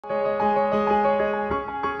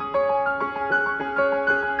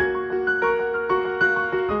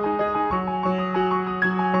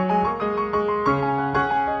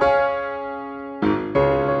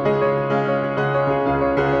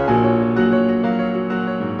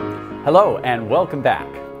Hello and welcome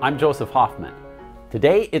back. I'm Joseph Hoffman.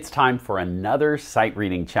 Today it's time for another sight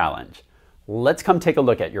reading challenge. Let's come take a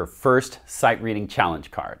look at your first sight reading challenge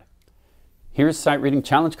card. Here's sight reading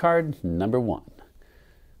challenge card number 1.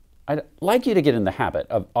 I'd like you to get in the habit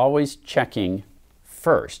of always checking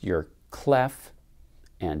first your clef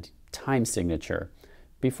and time signature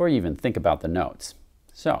before you even think about the notes.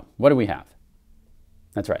 So what do we have?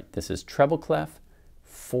 That's right, this is treble clef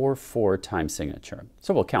 4/4 time signature.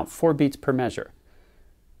 So we'll count 4 beats per measure.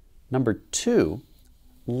 Number 2,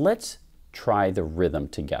 let's try the rhythm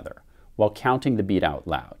together while counting the beat out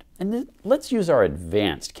loud. And then let's use our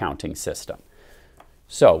advanced counting system.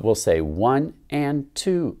 So we'll say 1 and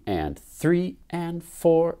 2 and 3 and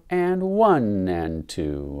 4 and 1 and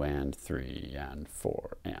 2 and 3 and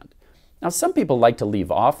 4 and. Now some people like to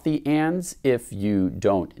leave off the ands if you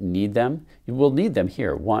don't need them. You will need them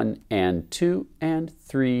here. 1 and 2 and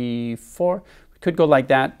 3, 4. We could go like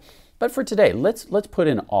that. But for today, let's put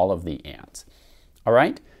in all of the ands. All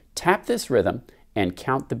right? Tap this rhythm and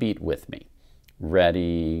count the beat with me.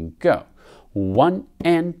 Ready, go. 1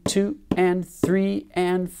 and 2 and 3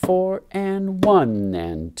 and 4 and 1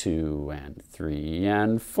 and 2 and 3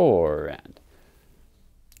 and 4 and.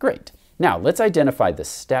 Great. Now let's identify the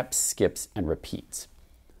steps, skips, and repeats.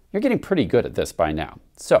 You're getting pretty good at this by now.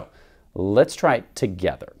 So let's try it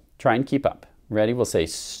together. Try and keep up. Ready? We'll say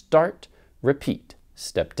start, repeat,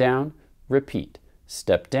 step down, repeat,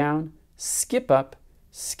 step down, skip up,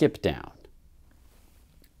 skip down.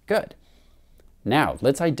 Good. Now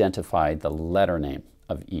let's identify the letter name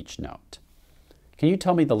of each note. Can you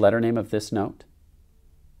tell me the letter name of this note?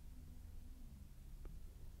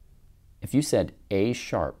 If you said A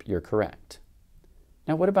sharp, you're correct.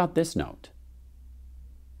 Now what about this note?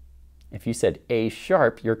 If you said A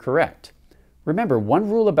sharp, you're correct. Remember, one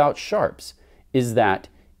rule about sharps is that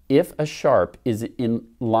if a sharp is in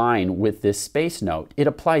line with this space note, it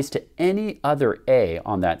applies to any other A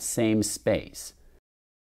on that same space.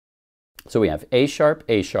 So we have A sharp,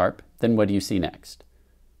 then what do you see next?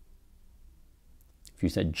 If you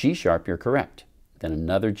said G sharp, you're correct. Then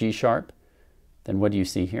another G sharp, then what do you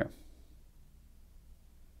see here?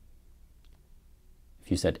 If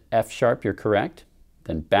you said F sharp, you're correct.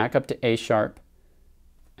 Then back up to A sharp,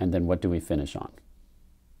 and then what do we finish on?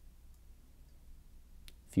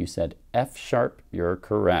 If you said F sharp, you're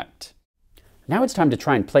correct. Now it's time to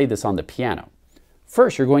try and play this on the piano.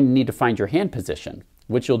 First, you're going to need to find your hand position,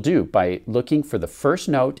 which you'll do by looking for the first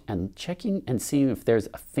note and checking and seeing if there's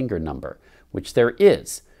a finger number, which there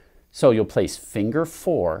is. So you'll place finger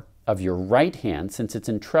 4 of your right hand, since it's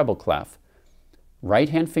in treble clef, right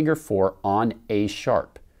hand finger 4 on A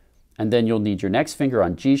sharp. And then you'll need your next finger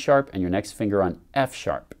on G sharp and your next finger on F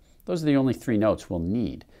sharp. Those are the only 3 notes we'll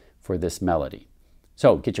need for this melody.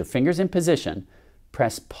 So get your fingers in position,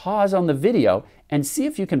 press pause on the video, and see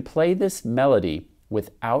if you can play this melody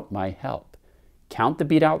without my help. Count the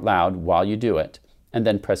beat out loud while you do it, and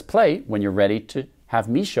then press play when you're ready to have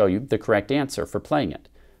me show you the correct answer for playing it,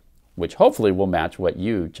 which hopefully will match what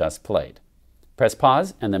you just played. Press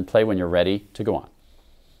pause and then play when you're ready to go on.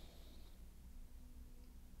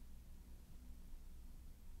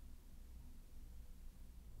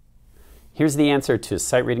 Here's the answer to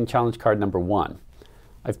sight reading challenge card number 1.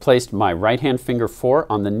 I've placed my right hand finger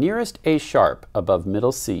 4 on the nearest A sharp above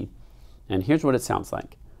middle C, and here's what it sounds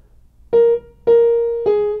like.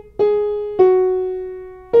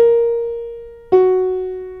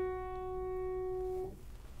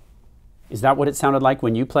 Is that what it sounded like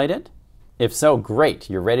when you played it? If so, great,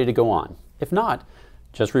 you're ready to go on. If not,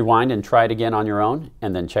 just rewind and try it again on your own,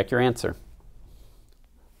 and then check your answer.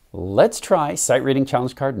 Let's try sight reading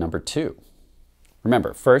challenge card number 2.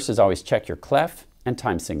 Remember, first is always check your clef and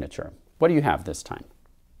time signature. What do you have this time?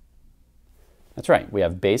 That's right, we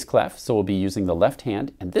have bass clef, so we'll be using the left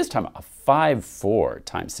hand, and this time a 5/4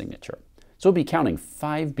 time signature. So we'll be counting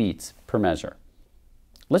 5 beats per measure.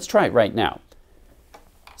 Let's try it right now.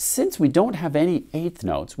 Since we don't have any eighth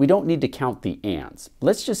notes, we don't need to count the ands.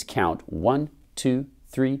 Let's just count 1, 2,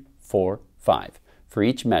 3, 4, 5 for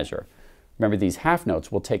each measure. Remember, these half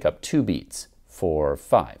notes will take up 2 beats. 4,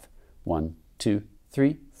 5. 1, 2,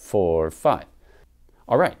 3, 4, 5.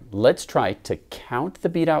 All right, let's try to count the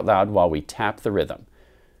beat out loud while we tap the rhythm.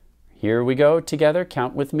 Here we go together.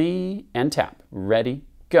 Count with me and tap. Ready,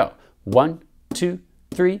 go. 1, 2,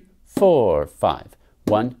 3, 4, 5.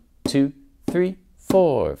 1, 2, 3,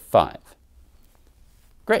 4, 5.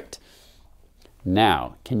 Great.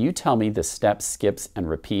 Now, can you tell me the steps, skips, and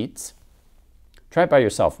repeats? Try it by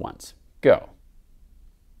yourself once. Go.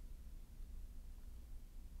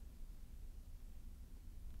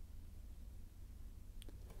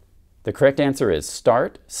 The correct answer is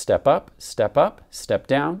start, step up, step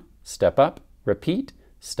down, step up, repeat,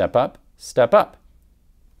 step up, step up.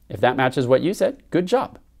 If that matches what you said, good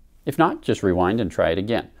job. If not, just rewind and try it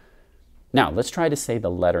again. Now, let's try to say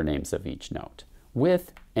the letter names of each note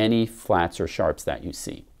with any flats or sharps that you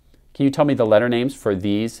see. Can you tell me the letter names for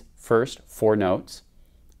these first 4 notes?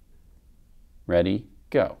 Ready,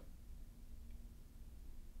 go.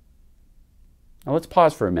 Now let's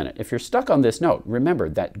pause for a minute. If you're stuck on this note, remember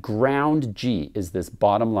that ground G is this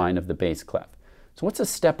bottom line of the bass clef. So what's a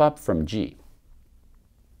step up from G?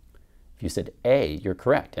 If you said A, you're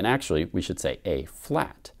correct. And actually, we should say A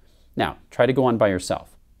flat. Now, try to go on by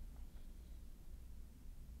yourself.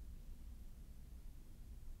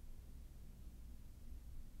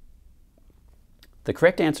 The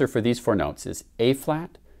correct answer for these 4 notes is A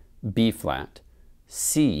flat, B flat,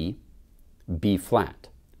 C, B flat.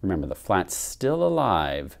 Remember, the flat's still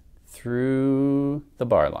alive through the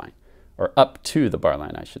bar line, or up to the bar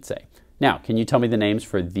line, I should say. Now, can you tell me the names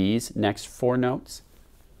for these next 4 notes?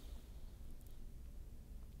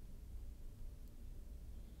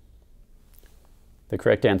 The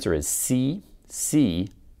correct answer is C, C,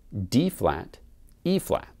 D flat, E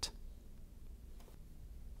flat.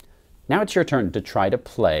 Now it's your turn to try to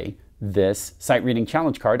play this sight reading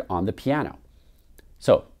challenge card on the piano.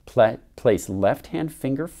 So place left hand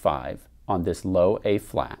finger 5 on this low A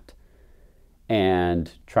flat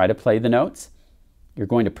and try to play the notes. You're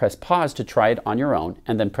going to press pause to try it on your own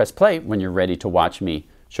and then press play when you're ready to watch me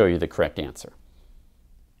show you the correct answer.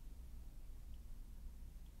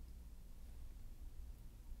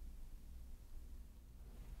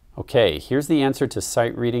 Okay, here's the answer to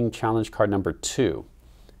sight reading challenge card number 2.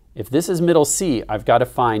 If this is middle C, I've got to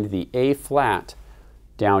find the A flat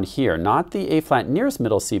down here. Not the A flat nearest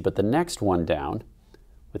middle C, but the next one down.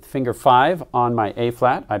 With finger 5 on my A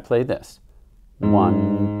flat, I play this.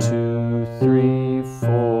 1, 2, 3,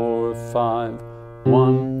 4, 5.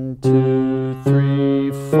 1, 2,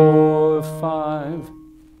 3, 4, 5.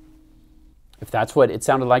 If that's what it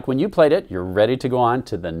sounded like when you played it, you're ready to go on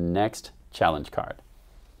to the next challenge card.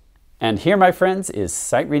 And here, my friends, is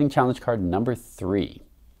sight reading challenge card number 3.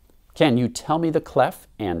 Can you tell me the clef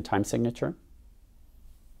and time signature?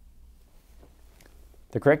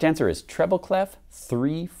 The correct answer is treble clef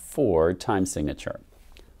 3/4 time signature.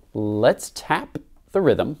 Let's tap the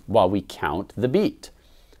rhythm while we count the beat.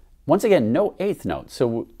 Once again, no 8th note,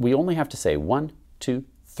 so we only have to say 1, 2,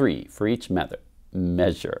 3 for each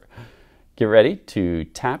measure. Get ready to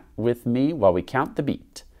tap with me while we count the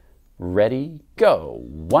beat. Ready, go.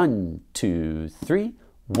 1, 2, 3.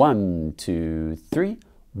 1, 2, 3.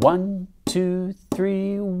 1, 2,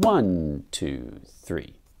 3, 1, 2,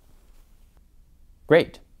 3.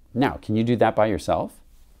 Great. Now, can you do that by yourself?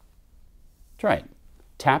 Try it.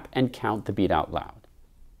 Tap and count the beat out loud.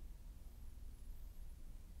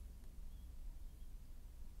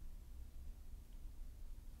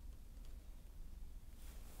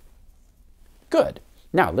 Good.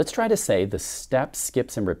 Now, let's try to say the steps,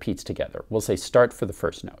 skips, and repeats together. We'll say start for the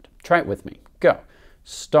first note. Try it with me. Go.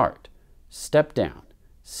 Start. Step down.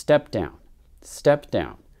 Step down, step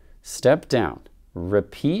down, step down,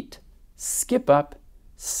 repeat, skip up,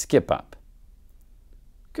 skip up.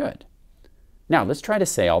 Good. Now let's try to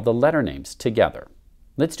say all the letter names together.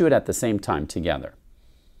 Let's do it at the same time together.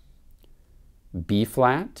 B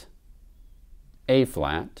flat, A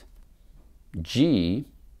flat, G,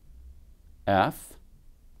 F,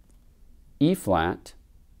 E flat,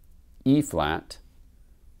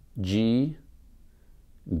 G,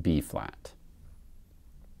 B flat.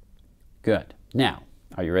 Good. Now,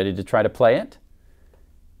 are you ready to try to play it?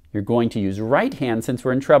 You're going to use right hand since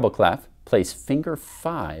we're in treble clef. Place finger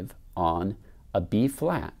 5 on a B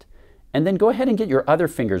flat. And then go ahead and get your other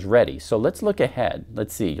fingers ready. So let's look ahead.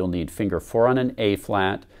 Let's see. You'll need finger 4 on an A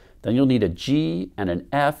flat. Then you'll need a G and an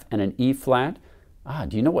F and an E flat.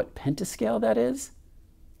 Do you know what pentascale that is?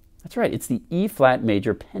 That's right. It's the E flat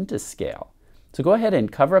major pentascale. So go ahead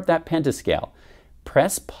and cover up that pentascale.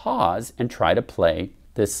 Press pause and try to play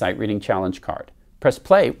this sight reading challenge card. Press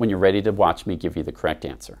play when you're ready to watch me give you the correct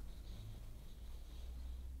answer.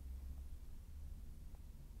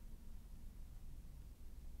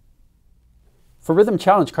 For rhythm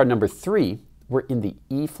challenge card number 3, we're in the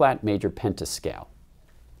E flat major pentascale.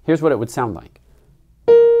 Here's what it would sound like.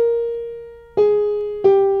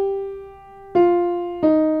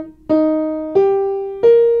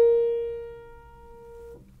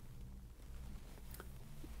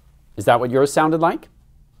 Is that what yours sounded like?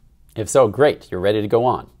 If so, great, you're ready to go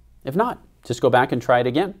on. If not, just go back and try it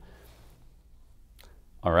again.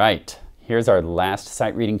 All right, here's our last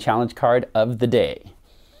sight reading challenge card of the day.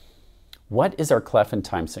 What is our clef and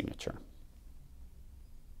time signature?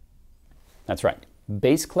 That's right,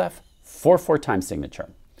 bass clef, 4/4 time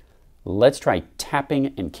signature. Let's try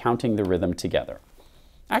tapping and counting the rhythm together.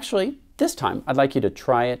 Actually, this time I'd like you to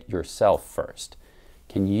try it yourself first.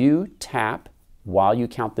 Can you tap while you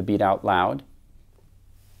count the beat out loud?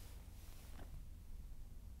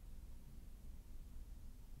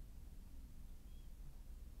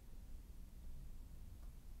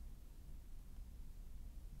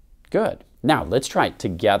 Good. Now let's try it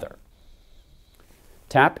together.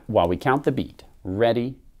 Tap while we count the beat.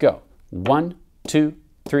 Ready, go. 1, 2,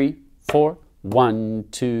 3, 4. 1,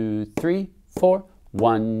 2, 3, 4.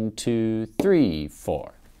 1, 2, 3,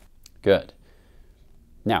 4. Good.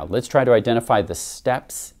 Now let's try to identify the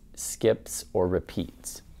steps, skips, or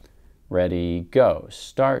repeats. Ready, go.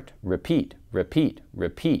 Start, repeat, repeat,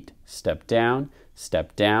 repeat. Step down,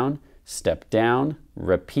 step down, step down,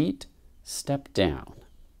 repeat, step down.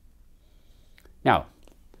 Now,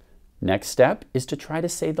 next step is to try to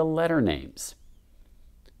say the letter names.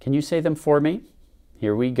 Can you say them for me?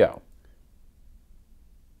 Here we go.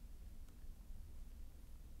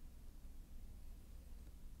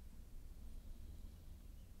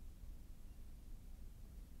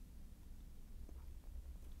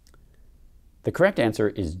 The correct answer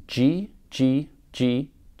is G, G, G,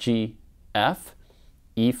 G, F,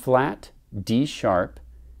 E flat, D sharp,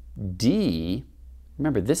 D.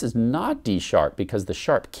 Remember, this is not D sharp because the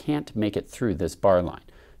sharp can't make it through this bar line.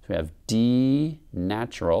 So we have D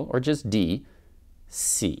natural, or just D,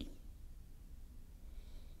 C.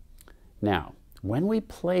 Now, when we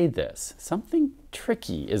play this, something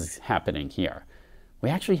tricky is happening here. We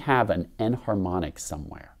actually have an enharmonic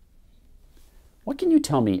somewhere. What can you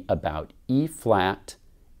tell me about E flat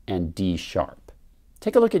and D sharp?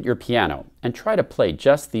 Take a look at your piano and try to play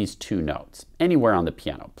just these two notes. Anywhere on the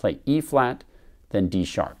piano, play E flat, then D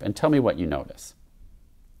sharp, and tell me what you notice.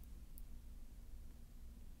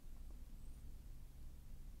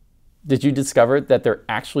 Did you discover that they're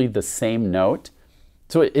actually the same note?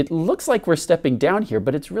 So it looks like we're stepping down here,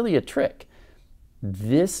 but it's really a trick.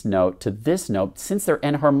 This note to this note, since they're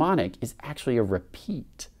enharmonic, is actually a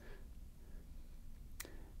repeat.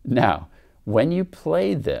 Now, when you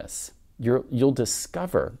play this, you'll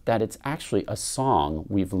discover that it's actually a song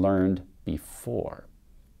we've learned before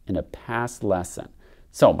in a past lesson.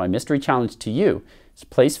 So my mystery challenge to you is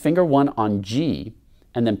place finger 1 on G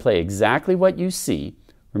and then play exactly what you see.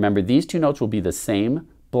 Remember, these two notes will be the same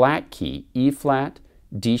black key, E flat,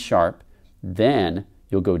 D sharp, then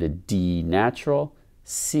you'll go to D natural,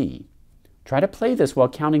 C. Try to play this while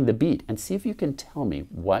counting the beat and see if you can tell me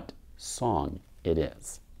what song it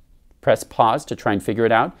is. Press pause to try and figure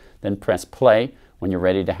it out, then press play when you're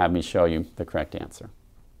ready to have me show you the correct answer.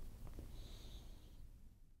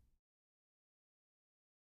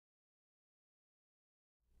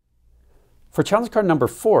 For challenge card number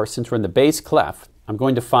 4, since we're in the bass clef, I'm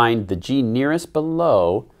going to find the G nearest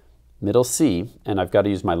below middle C, and I've got to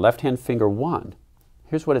use my left hand finger 1.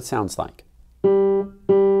 Here's what it sounds like.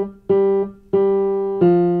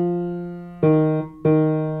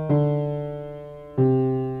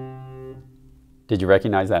 Did you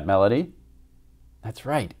recognize that melody? That's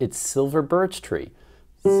right, it's Silver Birch Tree.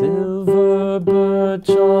 Silver birch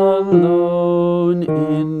alone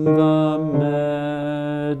in the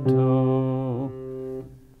meadow.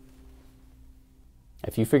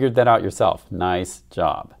 If you figured that out yourself, nice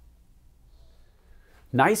job.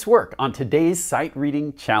 Nice work on today's sight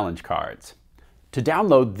reading challenge cards. To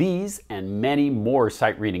download these and many more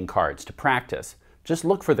sight reading cards to practice, just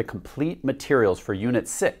look for the complete materials for Unit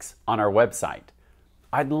 6 on our website.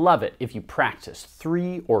 I'd love it if you practiced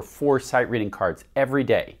 3 or 4 sight reading cards every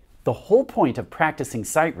day. The whole point of practicing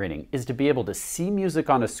sight reading is to be able to see music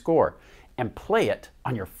on a score and play it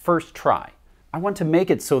on your first try. I want to make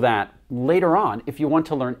it so that later on, if you want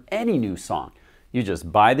to learn any new song, you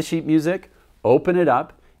just buy the sheet music, open it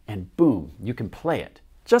up, and boom, you can play it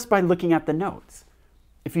just by looking at the notes.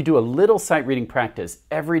 If you do a little sight reading practice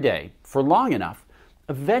every day for long enough,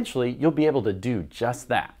 eventually you'll be able to do just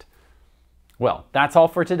that. Well, that's all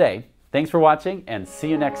for today. Thanks for watching and see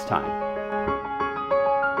you next time.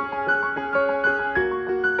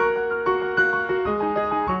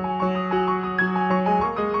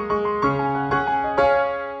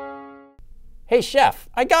 Hey chef,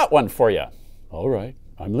 I got one for you. All right,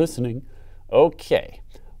 I'm listening. Okay,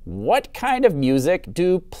 what kind of music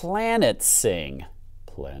do planets sing?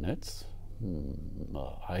 Planets?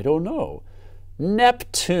 I don't know.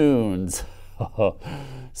 Neptunes.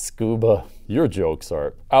 Scuba, your jokes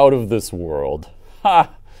are out of this world.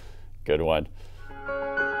 Ha! Good one.